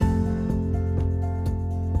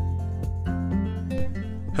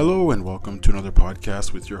Hello and welcome to another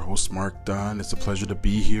podcast with your host Mark Dunn. It's a pleasure to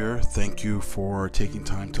be here. Thank you for taking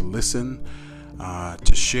time to listen,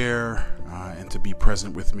 to share, and to be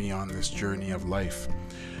present with me on this journey of life.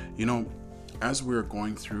 You know, as we're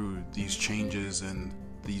going through these changes and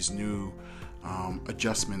these new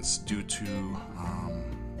adjustments due to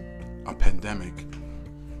a pandemic,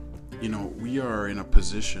 you know, we are in a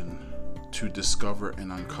position to discover and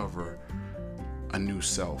uncover a new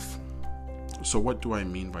self. So what do I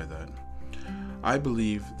mean by that? I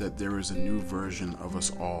believe that there is a new version of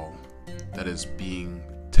us all that is being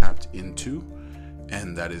tapped into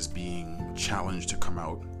and that is being challenged to come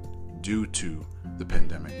out due to the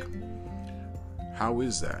pandemic. How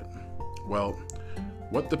is that? Well,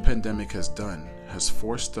 what the pandemic has done has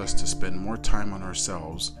forced us to spend more time on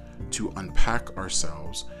ourselves, to unpack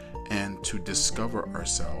ourselves, and to discover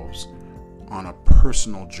ourselves on a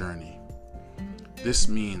personal journey. This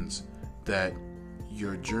means that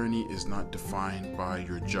your journey is not defined by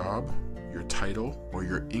your job, your title, or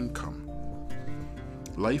your income.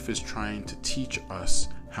 Life is trying to teach us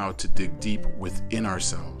how to dig deep within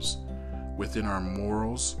ourselves, within our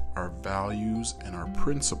morals, our values, and our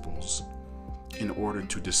principles, in order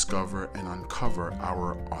to discover and uncover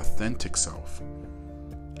our authentic self.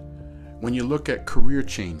 When you look at career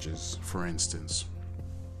changes, for instance,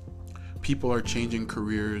 people are changing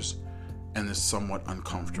careers and it's somewhat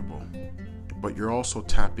uncomfortable, but you're also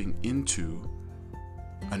tapping into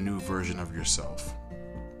a new version of yourself.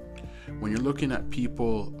 When you're looking at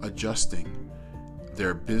people adjusting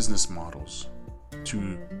their business models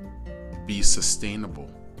to be sustainable,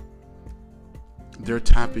 they're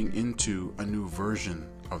tapping into a new version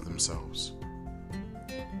of themselves.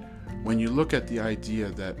 When you look at the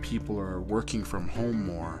idea that people are working from home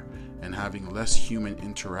more and having less human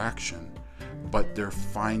interaction, but they're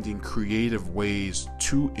finding creative ways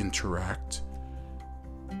to interact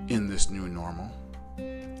in this new normal,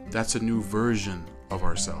 that's a new version of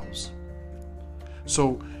ourselves.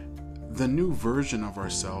 So the new version of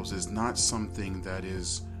ourselves is not something that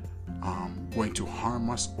is going to harm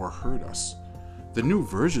us or hurt us. The new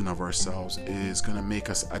version of ourselves is going to make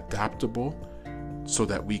us adaptable so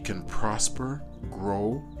that we can prosper,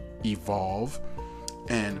 grow, evolve,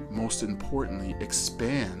 and most importantly,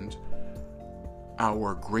 expand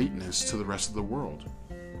our greatness to the rest of the world.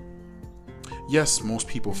 Yes, most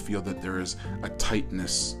people feel that there is a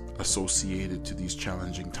tightness associated to these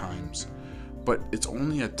challenging times, but it's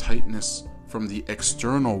only a tightness from the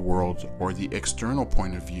external world or the external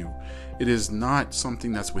point of view. It is not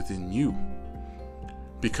something that's within you,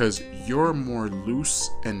 because you're more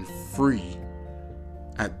loose and free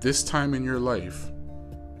at this time in your life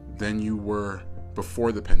than you were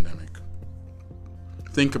before the pandemic.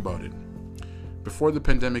 Think about it. Before the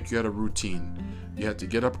pandemic, you had a routine. You had to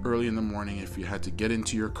get up early in the morning if you had to get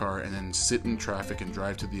into your car and then sit in traffic and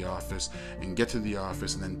drive to the office and get to the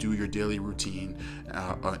office and then do your daily routine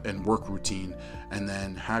and work routine and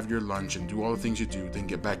then have your lunch and do all the things you do, then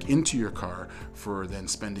get back into your car for then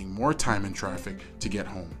spending more time in traffic to get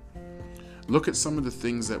home. Look at some of the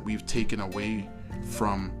things that we've taken away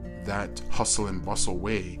from that hustle and bustle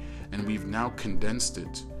way, and we've now condensed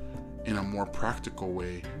it in a more practical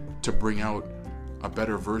way to bring out a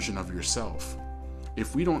better version of yourself.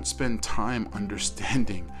 If we don't spend time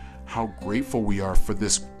understanding how grateful we are for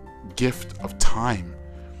this gift of time,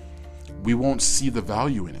 we won't see the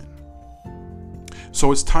value in it.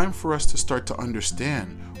 So it's time for us to start to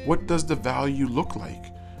understand, what does the value look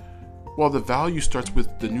like? Well, the value starts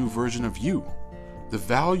with the new version of you. The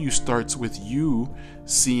value starts with you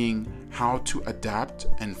seeing how to adapt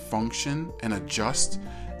and function and adjust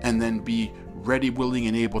and then be ready, willing,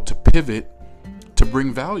 and able to pivot to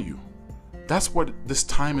bring value. That's what this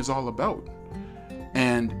time is all about.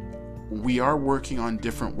 And we are working on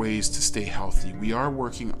different ways to stay healthy. We are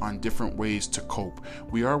working on different ways to cope.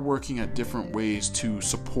 We are working at different ways to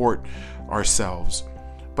support ourselves.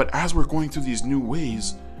 But as we're going through these new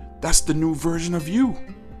ways, that's the new version of you.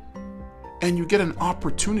 And you get an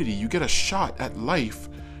opportunity, you get a shot at life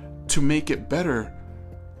to make it better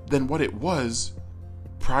than what it was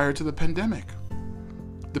prior to the pandemic.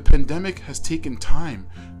 The pandemic has taken time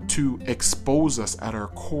to expose us at our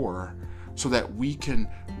core so that we can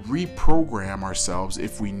reprogram ourselves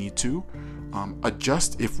if we need to,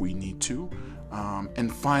 adjust if we need to,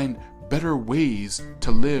 and find better ways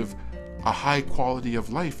to live a high quality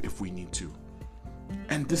of life if we need to.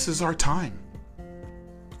 And this is our time.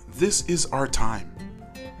 This is our time.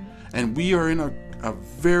 And we are in a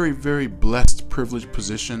very, very blessed, privileged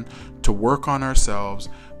position to work on ourselves,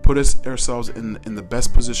 put ourselves in the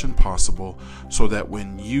best position possible so that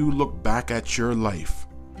when you look back at your life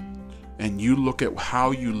and you look at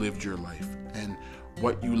how you lived your life and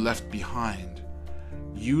what you left behind,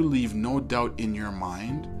 you leave no doubt in your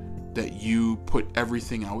mind that you put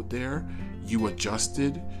everything out there, you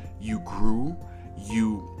adjusted, you grew,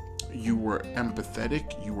 you were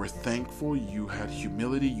empathetic, you were thankful, you had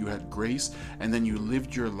humility, you had grace, and then you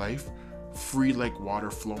lived your life free like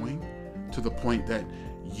water flowing, to the point that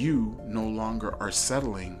you no longer are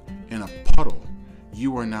settling in a puddle.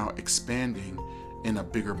 You are now expanding in a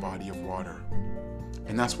bigger body of water.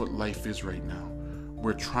 And that's what life is right now.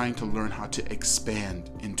 We're trying to learn how to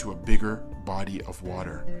expand into a bigger body of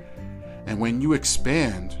water. And when you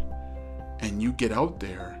expand and you get out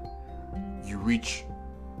there, you reach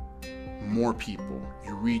more people,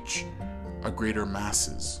 you reach a greater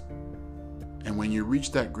masses. And when you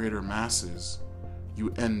reach that greater masses,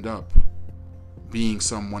 you end up being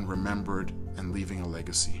someone remembered and leaving a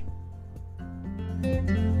legacy.